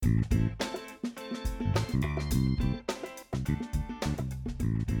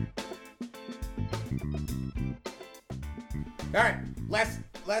All right, last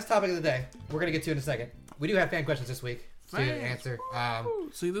topic of the day. We're gonna get to in a second. We do have fan questions this week to answer.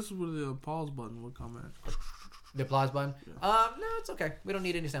 See, this is where the pause button would come in. The applause button. No, it's okay. We don't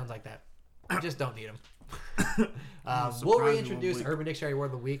need any sounds like that. We just don't need them. We'll reintroduce Urban Dictionary Word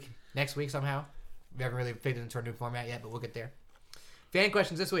of the Week next week somehow. We haven't really figured into our new format yet, but we'll get there. Fan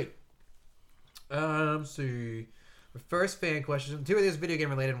questions this week. Let's see. The first fan question. 2 of these video game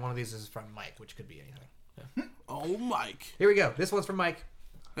related. And one of these is from Mike, which could be anything. Yeah. Oh, Mike. Here we go. This one's from Mike.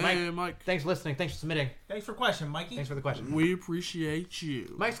 Hey, Mike. Thanks for listening. Thanks for submitting. Thanks for the question, Mikey. Thanks for the question. We appreciate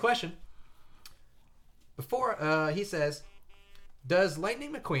you. Mike's question. Before, he says, does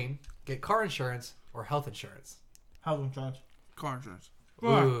Lightning McQueen get car insurance or health insurance? Health insurance. Car insurance.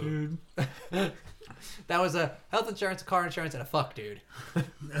 Fuck, dude. That was a health insurance, car insurance, and a fuck, dude.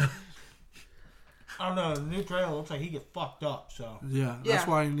 I don't know. The new trailer looks like he get fucked up, so. Yeah, that's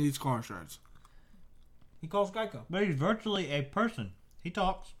why he needs car insurance. He calls Geico. But he's virtually a person. He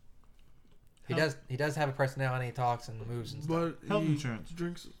talks. He does have a personality. He talks and moves and stuff. But Health he insurance.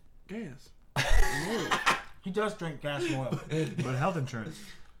 drinks gas. He does drink gas and oil. But health insurance.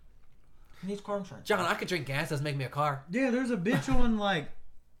 He needs car insurance. John, I could drink gas. Doesn't make me a car. Yeah, there's a bitch on like,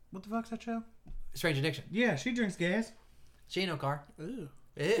 what the fuck's that show? Strange Addiction. Yeah, she drinks gas. She ain't no car. Ew.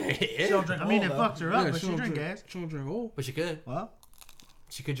 She don't drink I mean, it oil, fucks her up, Yeah, but she drink gas. She don't drink oil. But she could. Well,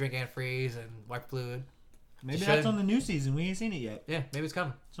 She could drink antifreeze and white fluid. maybe She that's should. on the new season. We ain't seen it yet. Yeah, maybe it's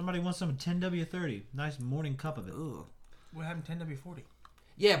coming. Somebody wants some 10W30. Nice morning cup of it. Ugh. What happened to 10W40?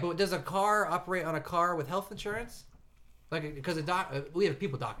 Yeah, but does a car operate on a car with health insurance? Like, because we have a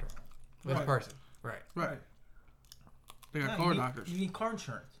people doctor with a Right. person, right? Right. They got No, car you need, doctors. You need car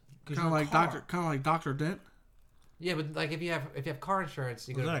insurance. Kind of like Dr. Dent. Yeah, but like if you have car insurance,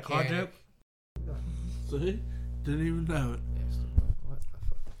 you Was go to that a car mechanic. joke? See? Didn't even know it. Yes. What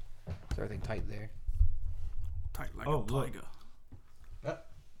the fuck? Is everything tight there? Tight like Oh, a look. tiger.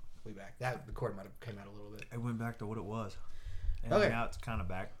 We back. The cord might have came out a little bit. It went back to what it was. And Okay. now it's kind of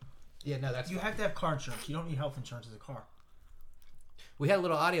back. Yeah, no, that's You have to have car insurance. You don't need health insurance as a car. we had a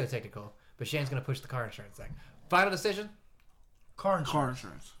little audio technical, but Shane's gonna push the car insurance thing. Final decision. Car insurance. Car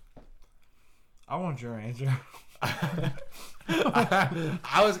insurance. I want your answer.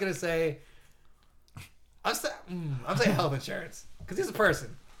 I was gonna say. I'm saying health insurance because he's a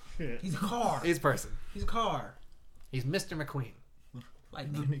person. He's a car. He's a person. He's a car. He's Mr. McQueen.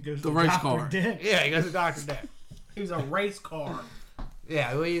 Like The race car. Yeah, he goes to Dr. Death. he was a race car.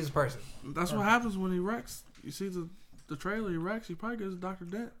 Yeah, well, he's a person. That's what happens when he wrecks. You see the trailer, he wrecks, he probably goes to Dr.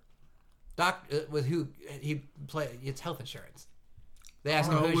 Dent. With who he play? It's health insurance. They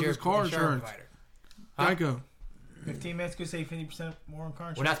ask him Oh, who's with your his car insurance insurance. provider. Geico. 15 minutes could save 50% more on car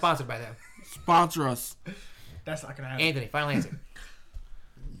insurance. We're not sponsored by them. Sponsor us. That's not going to happen. Anthony, final answer.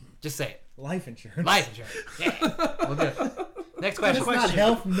 Just say it. Life insurance. Life insurance. Yeah, we'll do it. Next question. It's not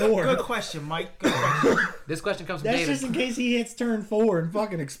health nor. Good question, Mike. Good question. This question comes from That's David. just in case he hits turn 4 and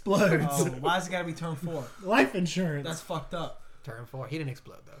fucking explodes. Why's it got to be turn 4? Life insurance. That's fucked up. Turn 4. He didn't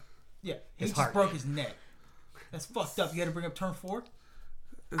explode though. Yeah, he His just heart broke did. his neck. That's fucked up. You got to bring up turn 4?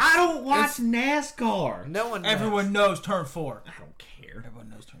 I don't watch NASCAR. No one. knows. Everyone knows turn 4. I don't care. Everyone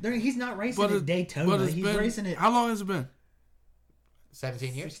knows turn 4. He's not racing But at it- Daytona. it's He's been, racing at how long has it been?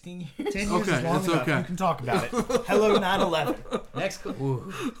 17 years. 16 years. 10 years Okay, is long it's enough. okay. You can talk about it. Hello, 9/11. Next.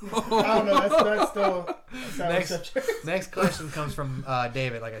 Ooh. I don't know. That's still. Next question comes from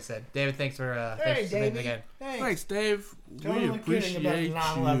David. Like I said, David, thanks for submitting again. Thanks, Dave. Totally We kidding about the appreciate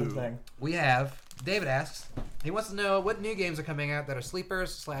 9/11 you. thing. We have David asks. He wants to know what new games are coming out that are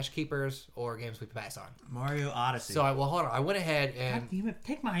sleepers / keepers or games we pass on. Mario Odyssey. So hold on. I went ahead and God damn it,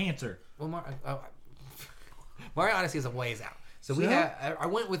 take my answer. well, Mario Odyssey is a ways out. So we have. I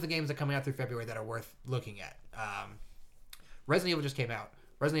went with the games that are coming out through February that are worth looking at. Resident Evil just came out.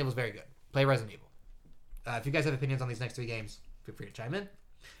 Resident Evil is very good. Play Resident Evil. If you guys have opinions on these next 3 games, feel free to chime in.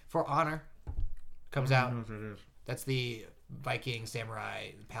 For Honor comes out. what that is. That's the Viking,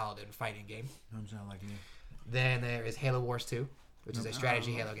 Samurai, Paladin fighting game. Don't sound like me. Then there is Halo Wars 2, which is a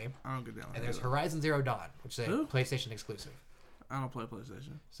strategy Halo game. I don't get down. And there's Horizon Zero Dawn, which is a Who? PlayStation exclusive. I don't play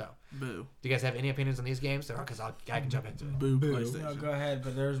PlayStation. So, Boo. do you guys have any opinions on these games? Because I can jump into it. Boo, No, PlayStation. go ahead,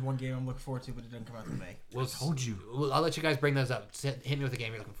 but there's one game I'm looking forward to, but it doesn't come out till May. We'll, told you. I'll let you guys bring those up. Hit me with a game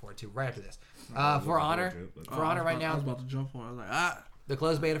you're looking forward to right after this. For Honor, right I now, was about to jump on it. I was like, the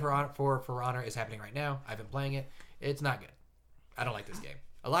closed beta for Honor is happening right now. I've been playing it. It's not good. I don't like this game.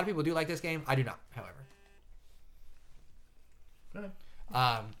 A lot of people do like this game. I do not, however.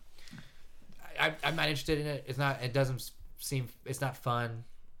 I'm not interested in it. It's not. It doesn't seem. It's not fun.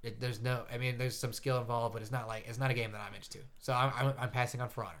 there's no. I mean, there's some skill involved, but it's not a game that I'm into. So I'm passing on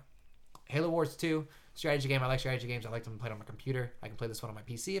For Honor. Halo Wars 2, strategy game. I like strategy games. I like them played on my computer. I can play this one on my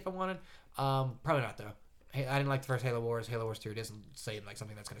PC if I wanted. Probably not though. Hey, I didn't like the first Halo Wars. Halo Wars 2 doesn't seem like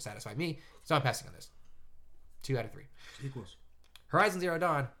something that's going to satisfy me, so I'm passing on this. 2 out of 3. Equals. Horizon Zero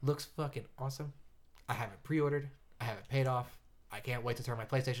Dawn looks fucking awesome. I have it pre-ordered. I have it paid off. I can't wait to turn my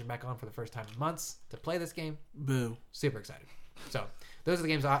PlayStation back on for the first time in months to play this game. Boo. Super excited. So those are the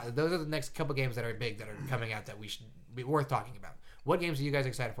games. Those are the next couple games that are big that are coming out that we should be worth talking about. What games are you guys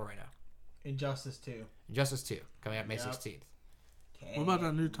excited for right now? Injustice 2. Injustice 2 coming out May 16th. What about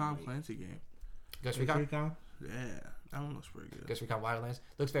that new Tom Clancy game? Ghost Recon. Yeah, that one looks pretty good. Ghost Recon Wildlands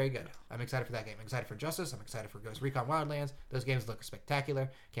looks very good. I'm excited for that game. I'm excited for Justice. I'm excited for Ghost Recon Wildlands. Those games look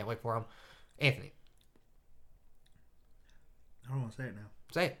spectacular. Can't wait for them. Anthony, I don't want to say it now.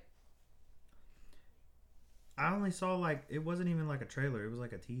 say it. I only saw it wasn't even like a trailer. It was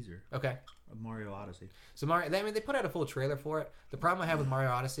like a teaser Okay. of Mario Odyssey. So Mario, they put out a full trailer for it. The problem I have with Mario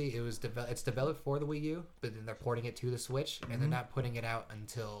Odyssey, it's developed for the Wii U, but then they're porting it to the Switch, and they're not putting it out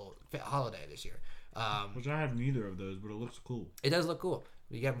until holiday this year. Which I have neither of those, but it looks cool. It does look cool.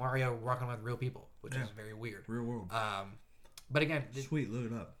 You got Mario walking with real people, which is very weird. Real world. But again, Sweet,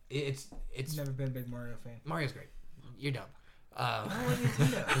 look it up. it's Never been a big Mario fan. Mario's great. You're dumb.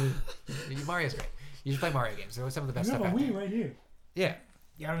 Mario's great. You should play Mario games. They're some of the best stuff out there. right here. Yeah.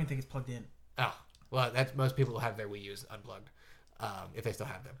 Yeah, I don't even think it's plugged in. Oh, well, that's most people have their Wii U's unplugged, if they still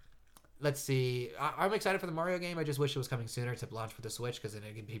have them. Let's see. I'm excited for the Mario game. I just wish it was coming sooner to launch for the Switch, because then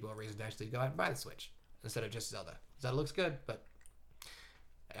it'd give people a reason to actually go out and buy the Switch instead of just Zelda. Zelda looks good, but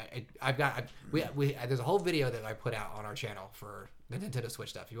there's a whole video that I put out on our channel for the Nintendo Switch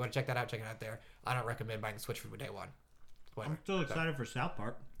stuff. If you want to check that out, check it out there. I don't recommend buying the Switch from day one. Whatever. I'm still excited for South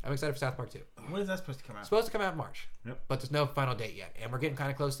Park. I'm excited for South Park 2. When is that supposed to come out? It's supposed to come out in March. Yep. But there's no final date yet. And we're getting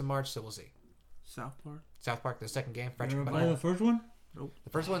kind of close to March, so we'll see. South Park. South Park, the second game. You ever play the first one? The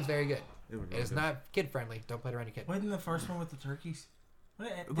first one's very good. It was It really is good. not kid-friendly. Don't play it around your kid. Wasn't the first one with the turkeys?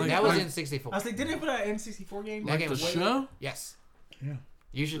 That was in 64. I was like, didn't they put out an N64 game? That Like game the was way- show? Yes. Yeah.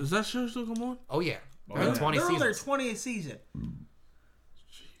 You should. Does that show still come on? Oh, yeah. Oh, They're yeah. in 20 They're on their seasons. 20th season.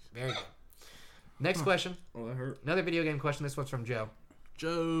 Very good. Next question. Oh, that hurt. Another video game question. This one's from Joe.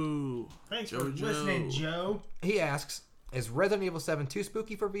 Joe. Thanks for Joe. listening, Joe. He asks, is Resident Evil 7 too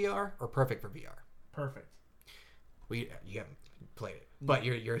spooky for VR or perfect for VR? Perfect. Well, you haven't played it, but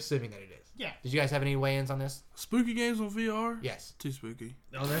you're assuming that it is. Yeah. Did you guys have any weigh-ins on this? Spooky games on VR? Yes. Too spooky.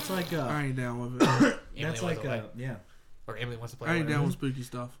 Oh, that's like I ain't down with it. Emily that's wants like to play. yeah. Or Emily wants to play. I ain't whatever. down with spooky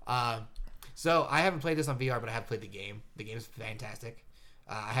stuff. So I haven't played this on VR, but I have played the game. The game is fantastic.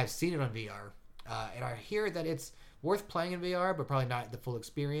 I have seen it on VR, and I hear that it's worth playing in VR, but probably not the full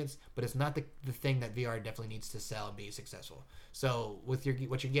experience. But it's not the thing that VR definitely needs to sell and be successful. So with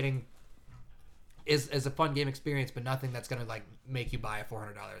what you're getting is a fun game experience, but nothing that's gonna make you buy a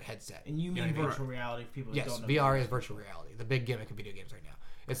 $400 headset. And you know mean what I virtual reality for people that Yes, don't know. VR is virtual reality. The big gimmick of video games right now.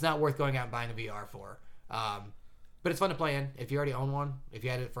 It's not worth going out and buying a VR for. But it's fun to play in. If you already own one, if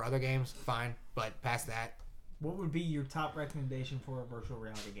you had it for other games, fine. But past that, What would be your top recommendation for a virtual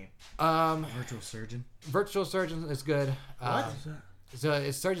reality game? Virtual Surgeon. Virtual Surgeon is good. What? So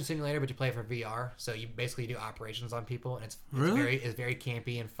it's Surgeon Simulator, but you play it for VR. So you basically do operations on people, and it's Really? very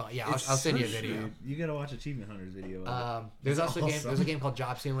campy and fun. Yeah, I'll send you a video. You gotta watch Achievement Hunter's video. Of it. There's also a game. awesome. There's a game called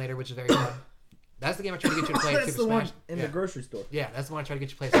Job Simulator, which is very fun. That's the game I tried to get you to play. at Super Smash. Yeah. grocery store. Yeah, that's the one I tried to get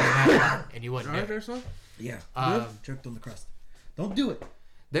you to play. at Super Smash, and you wouldn't. Right do it. there, son? Yeah. Choked on the crust. Don't do it.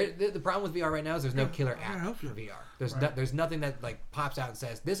 The problem with VR right now is there's no killer I app help for you. VR. There's nothing that pops out and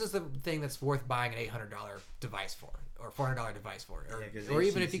says this is the thing that's worth buying an $800 device for or $400 device for, or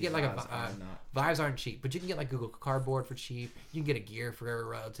even if you get Vives aren't cheap, but you can get Google Cardboard for cheap. You can get a Gear for a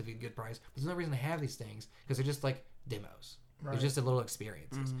relatively good price. There's no reason to have these things because they're just demos. Right. They're just a little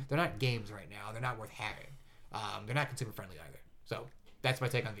experiences. They're not games right now. They're not worth having. They're not consumer friendly either. So that's my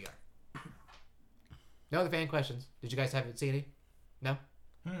take on VR. No other fan questions. Did you guys see any? No.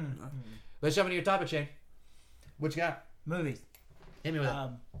 Let's jump into your topic, Shane. What you got? Movies. Hit me with it.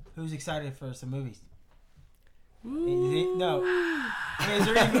 Who's excited for some movies? No. Is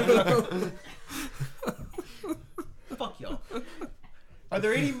there any movies? Fuck y'all. Are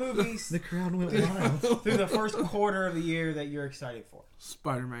there any movies The crowd went wild. through the first quarter of the year that you're excited for?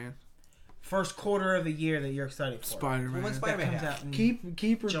 Spider-Man. First quarter of the year that you're excited for. Spider-Man. When's That Spider-Man comes out? out in, Keep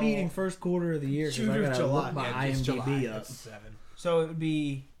repeating July. first quarter of the year because June I or gotta July. look my Yeah, it's IMDb July. up. That's 7. so it would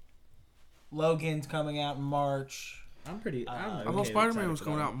be Logan's coming out in March. I'm pretty. I thought Spider-Man was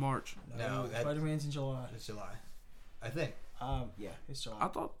coming out in March. No, Spider-Man's in July. It's July. I think. Yeah, it's I July.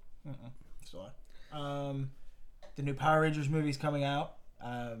 thought It's July. The new Power Rangers movie's coming out.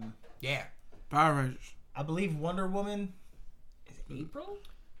 Yeah. Power Rangers. I believe Wonder Woman is it April.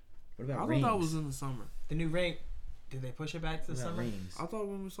 What I about thought Rings? that was in the summer. The new ring. Did they push it back to the What about summer? Rings? I thought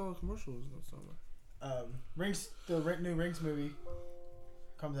when we saw the commercial it was in the summer. Rings. The new Rings movie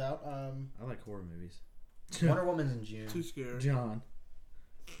comes out. I like horror movies. Wonder Woman's in June. Too scary. John.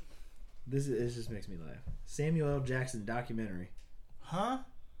 This just makes me laugh. Samuel L. Jackson documentary. Huh?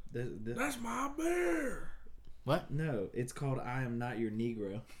 That's my bear. No, it's called I Am Not Your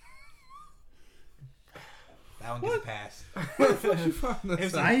Negro. That one gets a pass. Where the fuck you find this?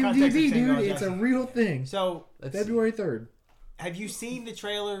 It's at? context of IMDb, Samuel dude. L. It's a Jackson. real thing. So, February 3rd. have you seen the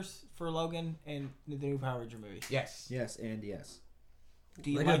trailers for Logan and the new Power Ranger movie? Yes. Yes, and yes.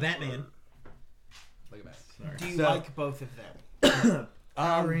 Do you Lego like Batman. Look at that. Sorry. Do you So- like both of them?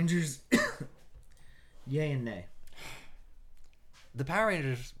 Power Rangers. Yay and nay. The Power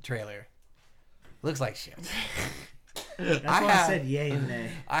Rangers trailer looks like shit. That's why I said yay and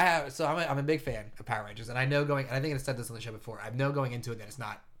nay. I'm a big fan of Power Rangers, and I know going, and I think I said this on the show before. I know going into it that it's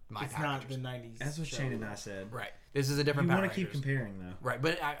not my It's Power not Rangers. the '90s. That's what show. Shane and I said. Right. This is a different You Power want to Rangers. keep comparing, though. Right,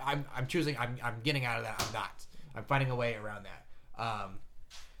 but I'm choosing. I'm getting out of that. I'm not. I'm finding a way around that.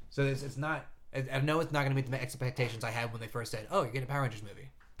 So it's not. I know it's not going to meet the expectations I had when they first said, "Oh, you're getting a Power Rangers movie."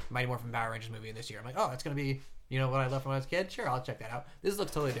 Mighty Morphin Power Rangers movie in this year. I'm like, "Oh, that's going to be what I loved when I was a kid." Sure, I'll check that out. This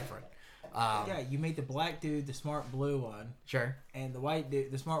looks totally different. Yeah, you made the black dude the smart blue one, Sure. and the white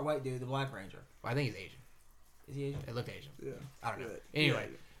dude, the smart white dude, the Black Ranger. Well, I think he's Asian. Is he Asian? It looked Asian. Yeah. I don't know. Yeah. Anyway,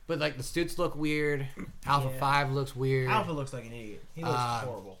 Yeah. but like the suits look weird. Alpha Yeah. 5 looks weird. Alpha looks like an idiot. He looks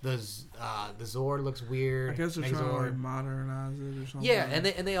horrible. The Zord looks weird. I guess they're trying to Megazord. like modernize it or something. Yeah, and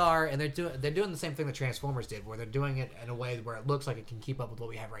they're doing the same thing that Transformers did, where they're doing it in a way where it looks like it can keep up with what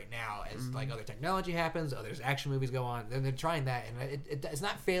we have right now. As like other technology happens, other action movies go on, and they're trying that, and it's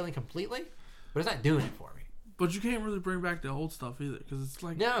not failing completely, but it's not doing it for me. But you can't really bring back the old stuff either because it's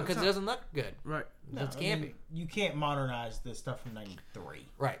like No, it's because it not- doesn't look good. Right. It's I mean, campy. you can't modernize the stuff from '93.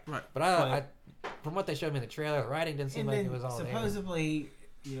 Right. Right. But I from what they showed me in the trailer, the writing didn't seem And like then it was all there. supposedly,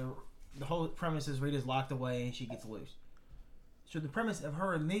 the whole premise is Rita's locked away and she gets loose. So the premise of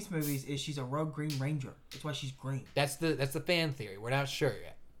her in these movies is she's a rogue Green Ranger. That's why she's green. That's the fan theory. We're not sure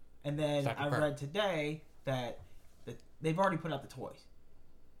yet. And then It's not I confirmed. read today that they've already put out the toys.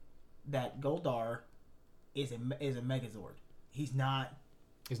 That Goldar is a Megazord. He's not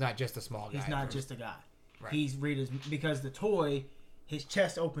He's not just a small guy. He's not just a guy. Right. He's Rita's because the toy, his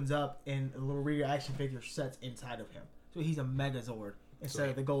chest opens up and a little Rita action figure sets inside of him. So he's a Megazord instead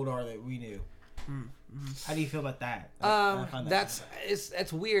of the Goldar that we knew. How do you feel about that? I find that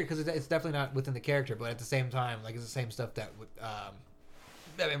That's weird because it's definitely not within the character, but at the same time, like it's the same stuff that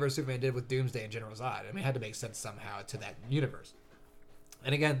Batman vs Superman did with Doomsday and General Zod. I mean, it had to make sense somehow to that universe.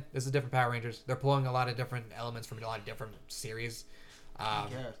 And again, this is different Power Rangers. They're pulling a lot of different elements from a lot of different series.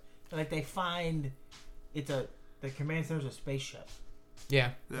 Yes. Like they find the command center's a spaceship.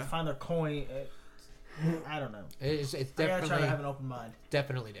 Yeah, They find their coin. I don't know. it's I gotta try to definitely have an open mind.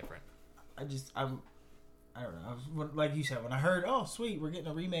 definitely different. I don't know. Like you said, when I heard, oh sweet, we're getting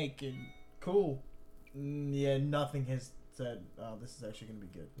a remake and cool. Yeah, nothing has said, oh, this is actually gonna be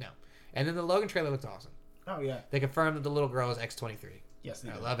good. No, and then the Logan trailer looked awesome. Oh yeah. They confirmed that the little girl is X-23. Yes. They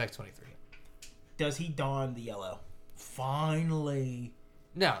I do. love X-23. Does he don the yellow? Finally.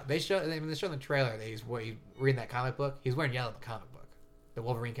 No, they show in the trailer that he's reading that comic book. He's wearing yellow in the comic book. The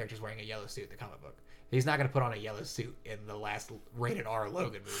Wolverine character's wearing a yellow suit in the comic book. He's not going to put on a yellow suit in the last rated R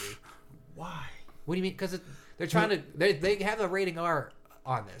Logan movie. Why? What do you mean? Because they're trying to they have a rating R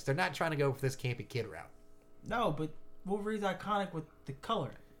on this. They're not trying to go for this campy kid route. No, but Wolverine's iconic with the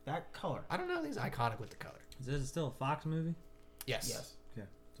color. That color. I don't know. He's iconic with the color. Is this still a Fox movie? Yes. Yes. Yeah,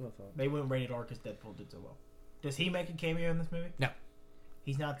 that's what I thought. They went rated R because Deadpool did so well. Does he make a cameo in this movie? No.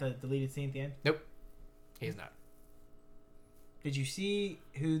 He's not the deleted scene at the end? Nope. He's not. Did you see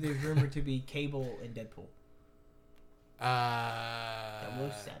who they're rumored to be Cable in Deadpool?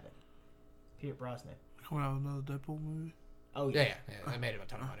 007. Peter Brosnan. Coming out with another Deadpool movie. Oh, Yeah. They made him a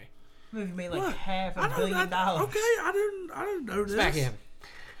ton of money. Movie made like What? half I a know billion that. dollars. Okay, I didn't know this. Smack him.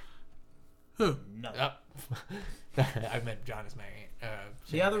 Who? No. Oh. I meant John is smacking.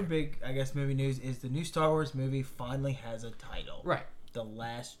 The other big, I guess, movie news is the new Star Wars movie finally has a title. Right. The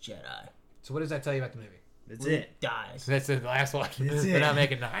Last Jedi. So what does that tell you about the movie? That's Luke it. dies. So that's the last one. That's They're it. not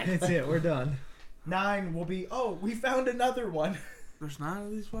making 9. That's it. We're done. 9 will be, oh, we found another one. There's 9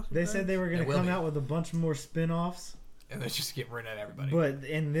 of these fucking. They said they were It going to will come be. out with a bunch more spin-offs, And let's just get rid of everybody. but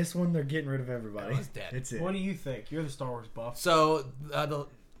in this one they're getting rid of everybody. Everyone's dead. That's it. What do you think? You're the Star Wars buff. So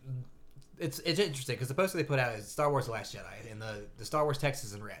it's interesting because the poster they put out is Star Wars: The Last Jedi, and the Star Wars text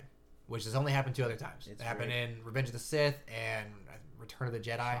is in red, which has only happened 2 other times. It's It happened red. in Revenge of the Sith and Return of the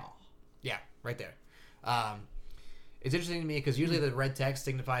Jedi. Yeah, right there. It's interesting to me because usually the red text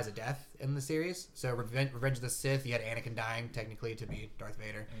signifies a death in the series. So Revenge of the Sith, you had Anakin dying technically to be Darth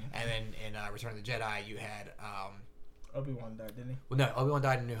Vader, and then in Return of the Jedi, you had Obi-Wan died, didn't he? well, no, Obi-Wan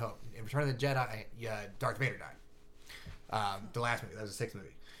died in New Hope. In Return of the Jedi, Darth Vader died. The last movie, that was the 6th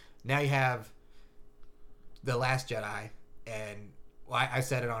movie. Now you have the Last Jedi, and I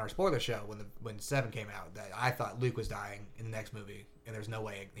said it on our spoiler show when 7 came out that I thought Luke was dying in the next movie, and there's no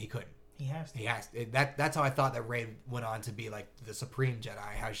way he couldn't. He has to. That's how I thought that Rey went on to be like the Supreme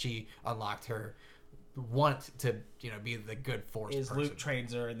Jedi. How she unlocked her want to be the good Force person. Luke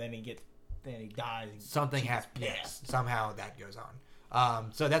trains her, and then he dies. Something happens. Yes, somehow that goes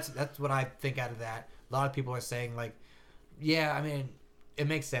on. So that's what I think out of that. A lot of people are saying like, yeah, I mean, it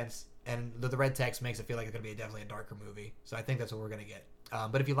makes sense, and the red text makes it feel like it's gonna be definitely a darker movie. So I think that's what we're gonna get.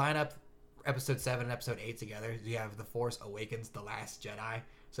 But if you line up Episode 7 and Episode 8 together, you have The Force Awakens: The Last Jedi.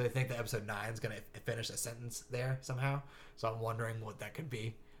 So they think that Episode 9 is going to finish a sentence there somehow. So I'm wondering what that could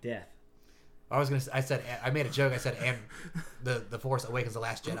be. Death. I made a joke. I said, and the Force Awakens: The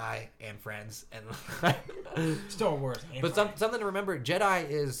Last Jedi and Friends. And Star Wars. But something to remember, Jedi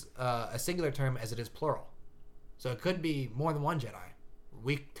is a singular term as it is plural. So it could be more than one Jedi.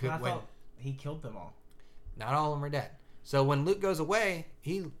 I thought he killed them all. Not all of them are dead. So when Luke goes away,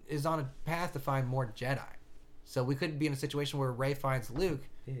 he is on a path to find more Jedi. So we could be in a situation where Rey finds Luke.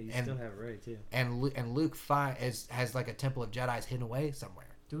 Yeah, you still have Rey too. And Luke has like a temple of Jedis hidden away somewhere.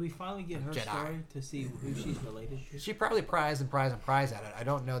 Do we finally get her story to see who she's related to? She probably pries at it. I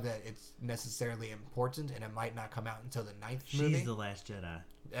don't know that it's necessarily important, and it might not come out until the 9th movie. She's the Last Jedi.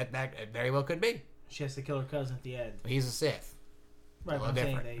 That very well could be. She has to kill her cousin at the end. He's a Sith. Right, but I'm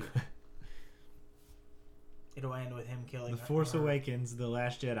saying it'll end with him killing The Force Awakens, The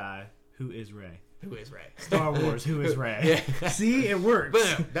Last Jedi. Who is Rey? Who is Rey? Star Wars. Who is Rey? Yeah. See, it works.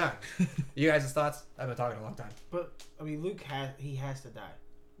 Boom, done. You guys' thoughts? I've been talking a long time. But I mean, Luke has to die.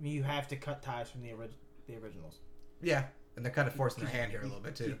 I mean, you have to cut ties from the originals. Yeah, and they're kind of forcing their hand here a little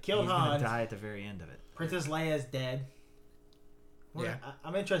bit too. You killed He's Han. gonna die at the very end of it. Princess Leia's dead. Yeah.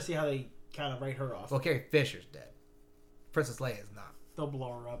 I'm interested to see how they kind of write her off. Well, Carrie Fisher's dead. Princess Leia is not. They'll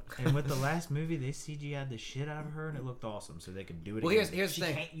blow her up. And with the last movie, they CGI'd the shit out of her, and it looked awesome. So they could do it. Well, again. here's the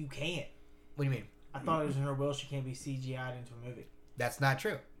thing. You can't. What do you mean? I thought it was in her will. She can't be CGI'd into a movie. That's not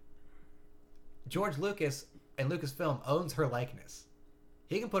true. George Lucas and Lucasfilm owns her likeness.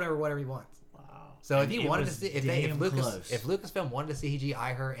 He can put her whatever he wants. Wow. So if And he it wanted to was see, if Lucasfilm wanted to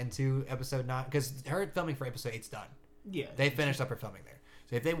CGI her into Episode 9, because her filming for Episode 8's done. Yeah. They finished up her filming there.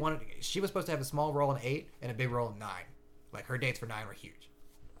 So if they wanted, she was supposed to have a small role in 8 and a big role in 9. Like her dates for 9 were huge.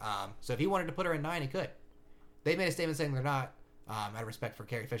 So if he wanted to put her in 9, he could. They made a statement saying they're not, out of respect for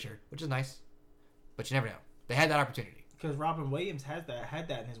Carrie Fisher, which is nice. But you never know. They had that opportunity. Because Robin Williams had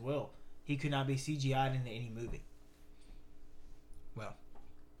that in his will. He could not be CGI'd into any movie. Well,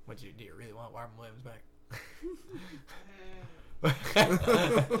 do you really want Robin Williams back?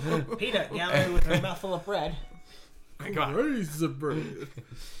 Peanut down there with her mouth full of bread. Come on. Raise the bread.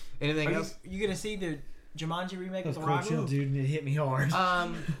 Anything else? You gonna see the Jumanji remake with Of The course, Rock? dude, and it hit me hard.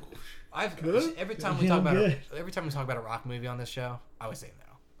 Good? Every time we talk about a Rock movie on this show, I would say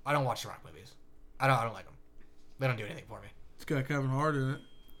no. I don't watch the Rock movies. I don't like them. They don't do anything for me. It's got Kevin Hart in it.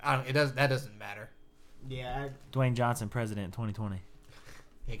 That doesn't matter. Yeah. Dwayne Johnson, president, 2020.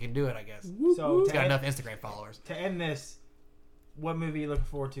 He can do it, I guess. So He's got enough Instagram followers. to end this, what movie are you looking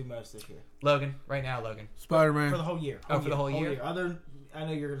forward to most this year? Logan, right now, Logan. Spider-Man. For the whole year. For the whole year? I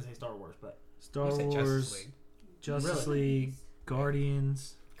know you're gonna say Star Wars, but Star You said Wars, Justice League,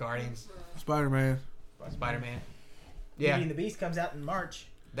 Guardians. Guardians, Spider-Man. Spider-Man. Beauty Yeah, and the Beast comes out in March.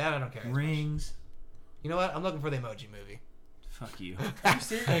 that I don't care. as much. Rings. You know what? I'm looking for the Emoji Movie. Fuck you. Are you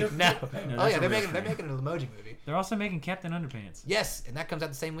serious? No. Oh that's yeah, a they're real making an Emoji Movie. They're also making Captain Underpants. Yes, and that comes out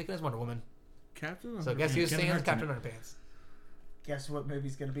the same weekend as Wonder Woman. Captain? So guess who's Kevin seeing Hart's Captain in Underpants? Guess what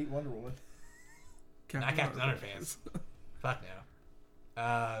movie's gonna beat Wonder Woman? Not Captain Underpants. Fuck no.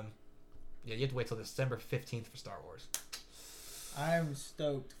 Yeah, you have to wait till December 15th for Star Wars. I'm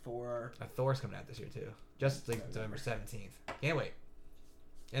stoked for. Thor's coming out this year too. Justice League November 17th. Can't wait.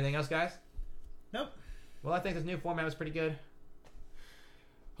 Anything else, guys? Nope. Well, I think this new format was pretty good.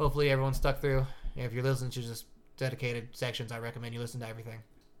 Hopefully everyone stuck through. And if you're listening to just dedicated sections, I recommend you listen to everything.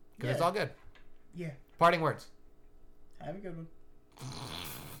 Because it's all good. Yeah. Parting words. Have a good one.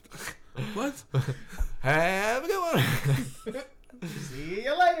 What? Have a good one. See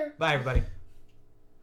you later. Bye, everybody.